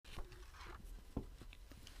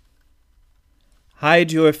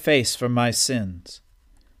Hide your face from my sins,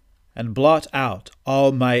 and blot out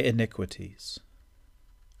all my iniquities.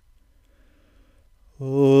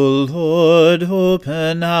 O Lord,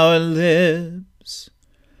 open our lips,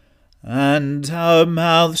 and our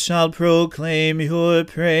mouth shall proclaim your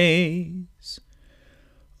praise.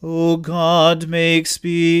 O God, make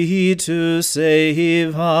speed to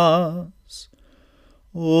save us.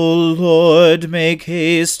 O Lord, make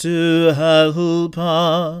haste to help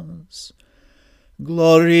us.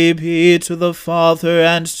 Glory be to the Father,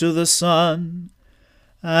 and to the Son,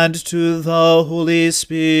 and to the Holy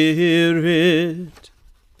Spirit,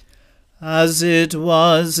 as it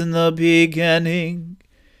was in the beginning,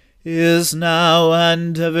 is now,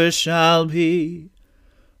 and ever shall be,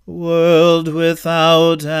 world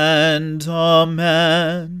without end.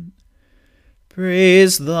 Amen.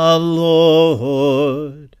 Praise the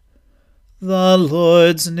Lord. The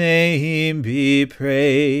Lord's name be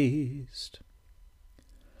praised.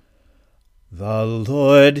 The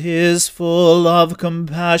Lord is full of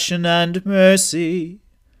compassion and mercy.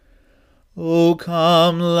 O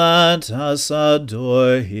come, let us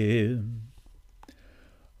adore him.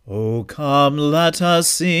 O come, let us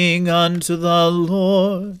sing unto the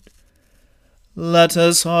Lord. Let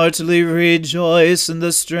us heartily rejoice in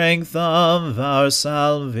the strength of our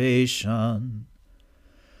salvation.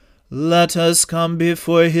 Let us come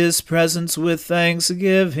before his presence with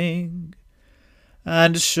thanksgiving,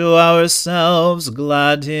 and show ourselves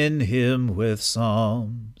glad in him with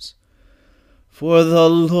psalms. For the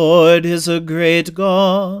Lord is a great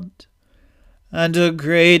God, and a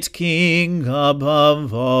great King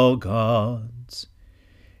above all gods.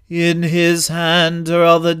 In his hand are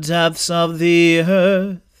all the depths of the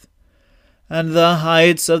earth, and the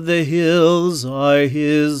heights of the hills are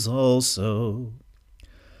his also.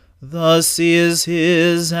 The sea is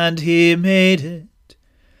his, and he made it,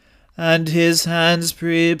 and his hands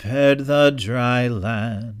prepared the dry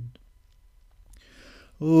land.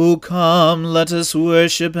 O come, let us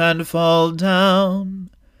worship and fall down,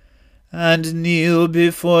 and kneel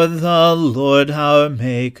before the Lord our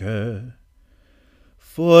Maker.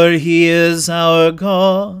 For he is our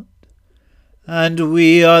God, and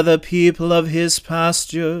we are the people of his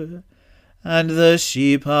pasture, and the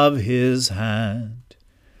sheep of his hand.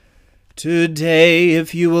 Today,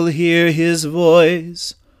 if you will hear his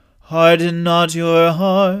voice, harden not your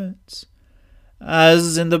hearts,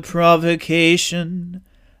 as in the provocation,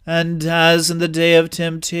 and as in the day of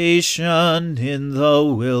temptation in the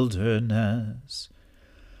wilderness,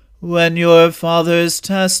 when your fathers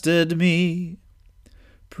tested me,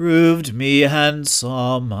 proved me, and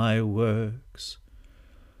saw my works.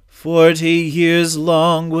 40 years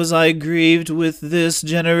long was I grieved with this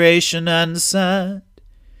generation, and said,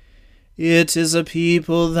 It is a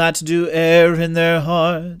people that do err in their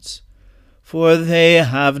hearts, for they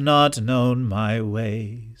have not known my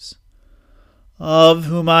ways, of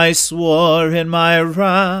whom I swore in my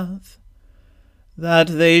wrath, that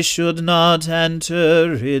they should not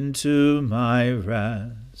enter into my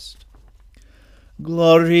rest.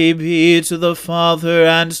 Glory be to the Father,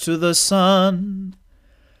 and to the Son,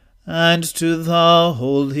 and to the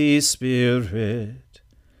Holy Spirit,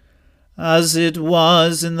 as it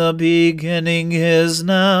was in the beginning, is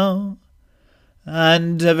now,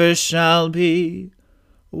 and ever shall be,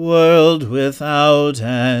 world without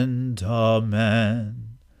end.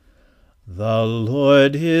 Amen. The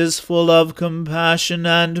Lord is full of compassion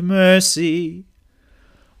and mercy.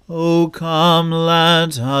 O come,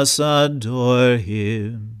 let us adore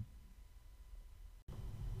him.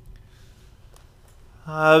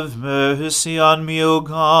 Have mercy on me, O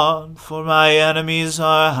God, for my enemies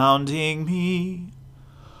are hounding me.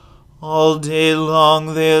 All day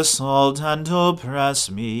long they assault and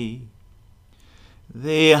oppress me.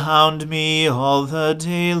 They hound me all the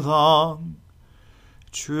day long.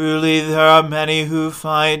 Truly there are many who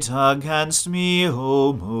fight against me,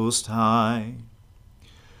 O Most High.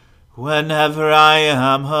 Whenever I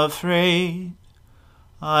am afraid,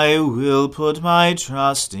 I will put my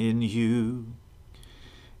trust in you.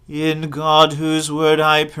 In God, whose word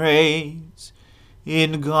I praise,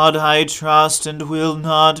 in God I trust and will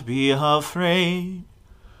not be afraid.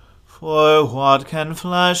 For what can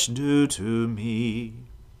flesh do to me?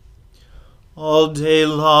 All day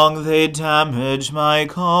long they damage my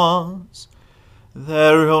cause.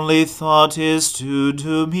 Their only thought is to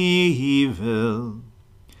do me evil.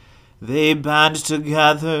 They band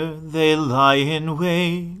together, they lie in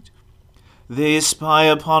wait. They spy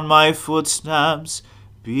upon my footsteps,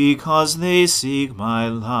 because they seek my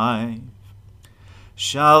life.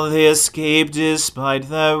 Shall they escape despite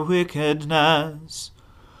their wickedness?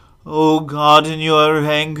 O God, in your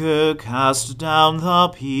anger cast down the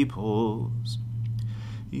peoples.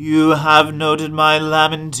 You have noted my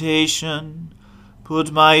lamentation,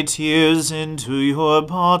 put my tears into your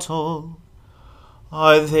bottle.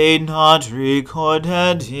 Are they not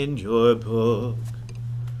recorded in your book?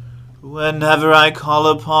 Whenever I call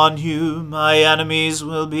upon you, my enemies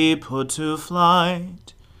will be put to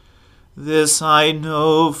flight. This I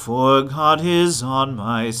know, for God is on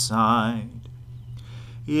my side.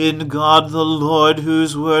 In God the Lord,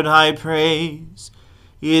 whose word I praise,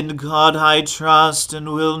 in God I trust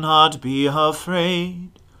and will not be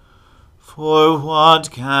afraid. For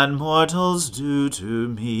what can mortals do to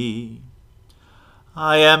me?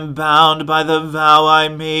 I am bound by the vow I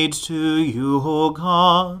made to you, O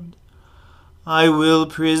God. I will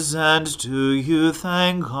present to you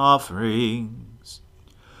thank offerings.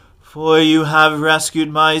 For you have rescued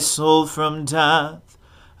my soul from death,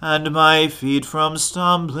 and my feet from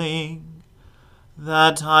stumbling,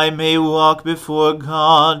 that I may walk before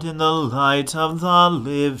God in the light of the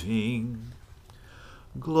living.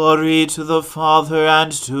 Glory to the Father,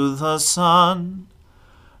 and to the Son,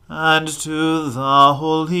 and to the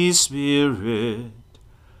Holy Spirit,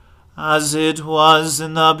 as it was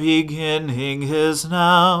in the beginning, is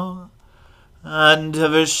now, and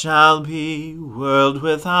ever shall be, world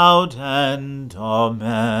without end.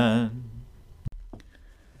 Amen.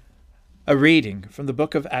 A reading from the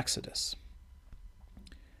book of Exodus.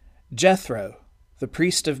 Jethro, the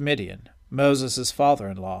priest of Midian, Moses'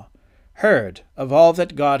 father-in-law, heard of all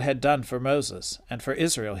that God had done for Moses and for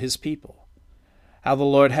Israel his people, how the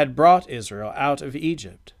Lord had brought Israel out of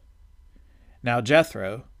Egypt. Now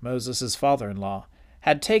Jethro, Moses' father-in-law,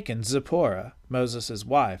 had taken Zipporah, Moses'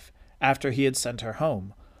 wife, after he had sent her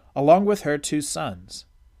home, along with her 2 sons.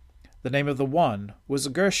 The name of the one was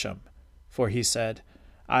Gershom, for he said,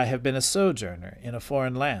 I have been a sojourner in a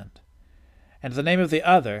foreign land. And the name of the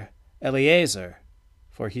other, Eleazar,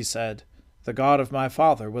 for he said, The God of my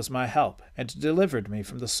father was my help, and delivered me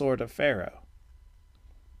from the sword of Pharaoh.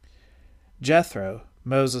 Jethro,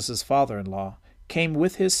 Moses' father-in-law, came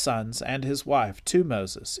with his sons and his wife to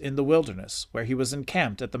Moses in the wilderness, where he was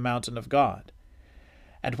encamped at the mountain of God.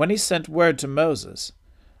 And when he sent word to Moses,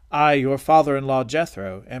 I, your father-in-law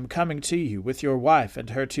Jethro, am coming to you with your wife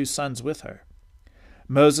and her 2 sons with her.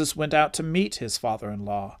 Moses went out to meet his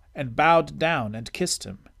father-in-law, and bowed down and kissed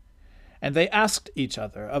him. And they asked each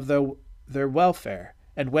other of their welfare,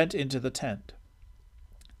 and went into the tent.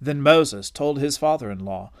 Then Moses told his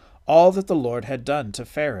father-in-law all that the Lord had done to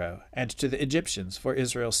Pharaoh and to the Egyptians for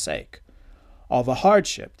Israel's sake, all the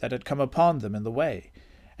hardship that had come upon them in the way,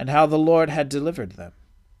 and how the Lord had delivered them.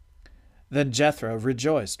 Then Jethro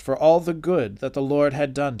rejoiced for all the good that the Lord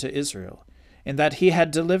had done to Israel, in that he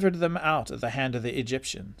had delivered them out of the hand of the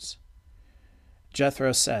Egyptians.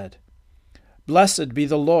 Jethro said, Blessed be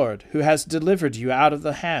the Lord, who has delivered you out of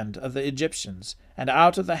the hand of the Egyptians, and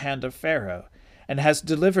out of the hand of Pharaoh, and has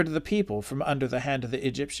delivered the people from under the hand of the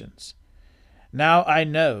Egyptians. Now I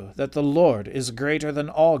know that the Lord is greater than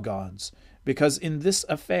all gods, because in this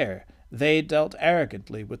affair they dealt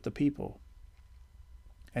arrogantly with the people.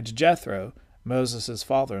 And Jethro, Moses'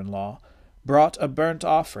 father-in-law, brought a burnt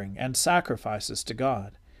offering and sacrifices to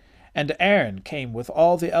God. And Aaron came with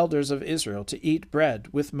all the elders of Israel to eat bread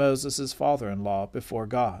with Moses' father-in-law before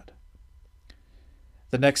God.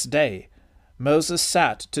 The next day Moses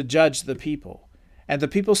sat to judge the people, and the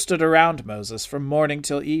people stood around Moses from morning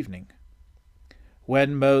till evening.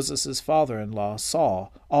 When Moses' father-in-law saw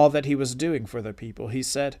all that he was doing for the people, he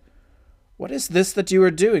said, What is this that you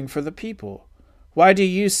are doing for the people? Why do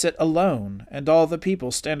you sit alone, and all the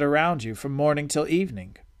people stand around you from morning till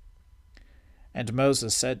evening? And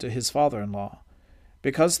Moses said to his father-in-law,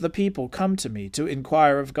 Because the people come to me to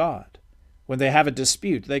inquire of God. When they have a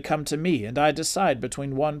dispute, they come to me, and I decide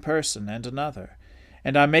between one person and another,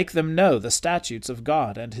 and I make them know the statutes of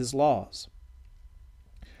God and his laws.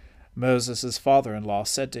 Moses' father-in-law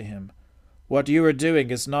said to him, What you are doing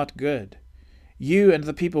is not good. You and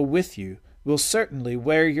the people with you will certainly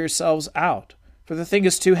wear yourselves out, for the thing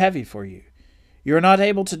is too heavy for you. You are not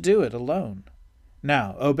able to do it alone.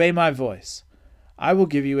 Now obey my voice. I will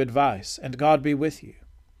give you advice, and God be with you.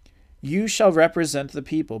 You shall represent the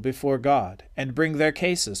people before God, and bring their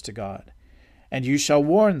cases to God. And you shall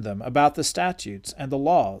warn them about the statutes and the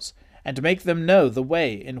laws, and make them know the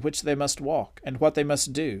way in which they must walk, and what they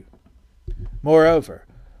must do. Moreover,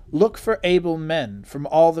 look for able men from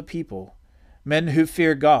all the people, men who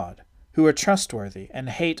fear God, who are trustworthy and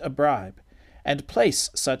hate a bribe, and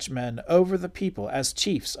place such men over the people as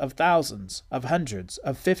chiefs of thousands, of hundreds,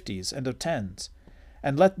 of 50s, and of 10s,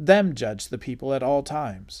 and let them judge the people at all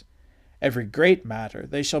times. Every great matter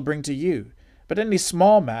they shall bring to you, but any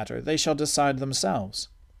small matter they shall decide themselves.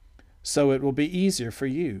 So it will be easier for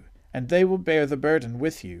you, and they will bear the burden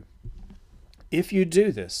with you. If you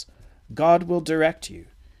do this, God will direct you.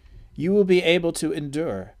 You will be able to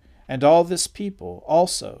endure, and all this people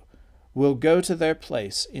also will go to their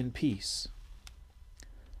place in peace."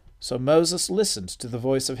 So Moses listened to the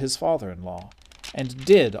voice of his father-in-law, and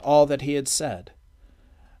did all that he had said.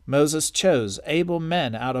 Moses chose able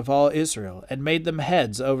men out of all Israel, and made them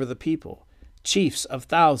heads over the people, chiefs of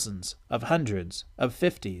thousands, of hundreds, of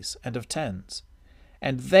fifties, and of tens.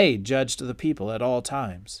 And they judged the people at all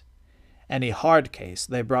times. Any hard case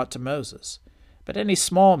they brought to Moses, but any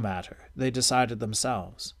small matter they decided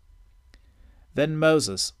themselves. Then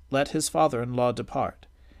Moses let his father-in-law depart,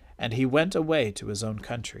 and he went away to his own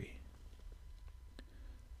country.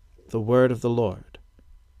 The word of the Lord.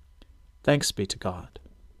 Thanks be to God.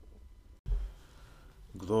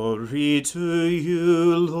 Glory to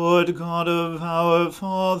you, Lord God of our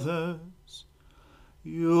fathers.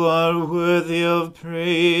 You are worthy of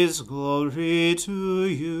praise. Glory to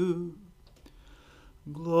you.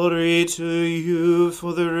 Glory to you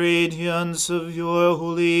for the radiance of your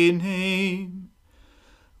holy name.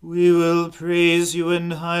 We will praise you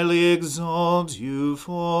and highly exalt you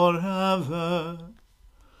forever.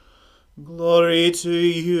 Glory to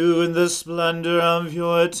you in the splendor of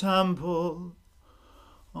your temple.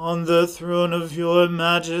 On the throne of your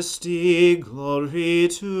majesty, glory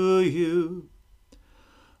to you.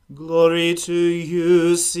 Glory to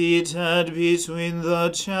you seated between the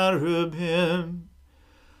cherubim.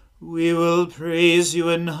 We will praise you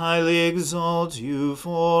and highly exalt you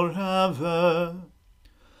forever.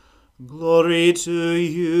 Glory to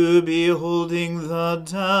you beholding the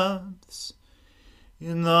depths.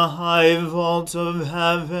 In the high vault of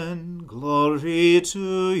heaven, glory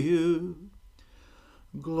to you.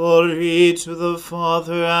 Glory to the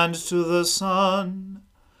Father, and to the Son,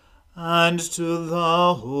 and to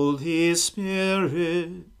the Holy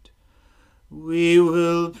Spirit. We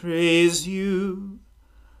will praise you,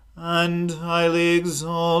 and highly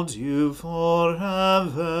exalt you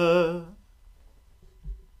forever.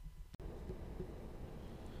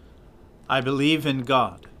 I believe in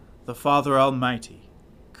God, the Father Almighty,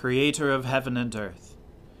 creator of heaven and earth.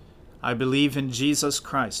 I believe in Jesus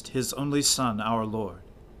Christ, his only Son, our Lord.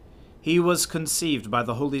 He was conceived by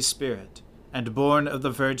the Holy Spirit, and born of the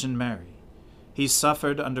Virgin Mary. He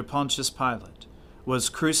suffered under Pontius Pilate, was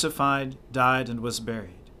crucified, died, and was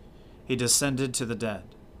buried. He descended to the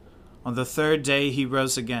dead. On the third day he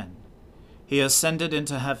rose again. He ascended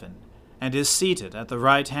into heaven, and is seated at the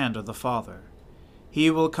right hand of the Father. He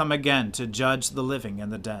will come again to judge the living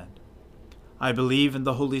and the dead. I believe in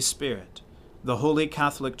the Holy Spirit, the Holy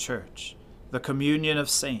Catholic Church, the communion of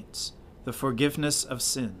saints, the forgiveness of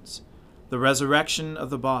sins, the resurrection of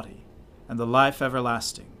the body, and the life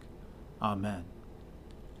everlasting. Amen.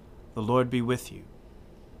 The Lord be with you.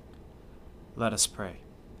 Let us pray.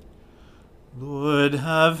 Lord,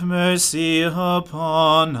 have mercy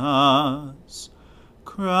upon us.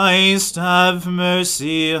 Christ, have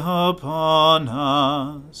mercy upon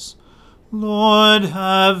us. Lord,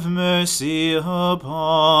 have mercy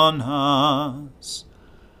upon us.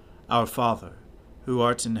 Our Father, who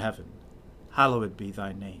art in heaven, hallowed be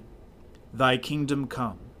thy name. Thy kingdom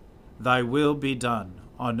come, thy will be done,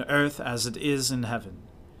 on earth as it is in heaven.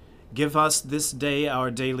 Give us this day our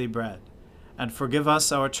daily bread, and forgive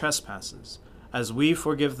us our trespasses, as we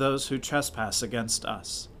forgive those who trespass against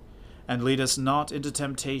us. And lead us not into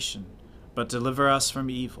temptation, but deliver us from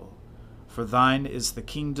evil. For thine is the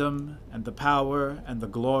kingdom, and the power, and the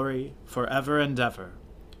glory, forever and ever.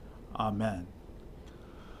 Amen.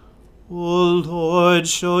 O Lord,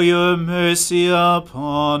 show your mercy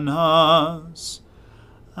upon us,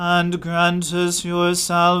 and grant us your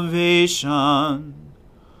salvation.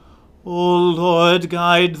 O Lord,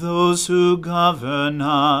 guide those who govern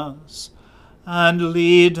us, and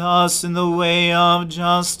lead us in the way of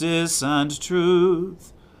justice and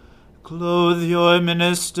truth. Clothe your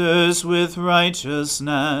ministers with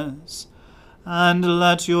righteousness, and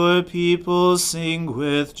let your people sing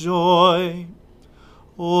with joy.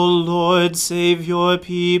 O Lord, save your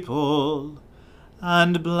people,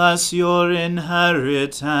 and bless your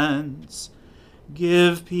inheritance.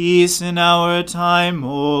 Give peace in our time,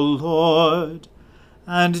 O Lord,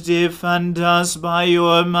 and defend us by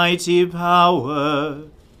your mighty power.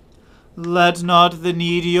 Let not the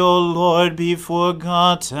needy, O Lord, be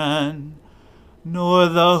forgotten, nor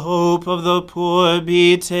the hope of the poor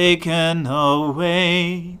be taken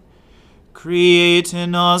away. Create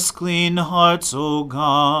in us clean hearts, O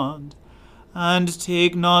God, and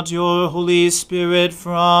take not your Holy Spirit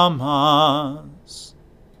from us.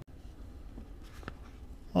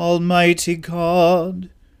 Almighty God,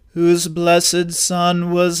 whose blessed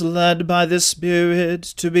Son was led by the Spirit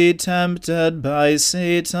to be tempted by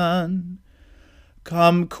Satan,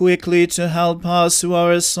 come quickly to help us who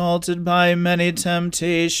are assaulted by many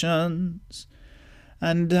temptations.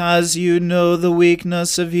 And as you know the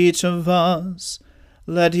weakness of each of us,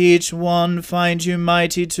 let each one find you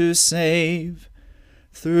mighty to save.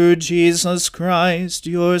 Through Jesus Christ,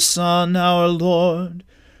 your Son, our Lord,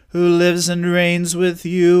 who lives and reigns with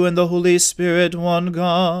you and the Holy Spirit, one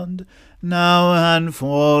God, now and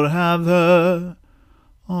forever.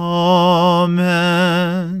 Amen.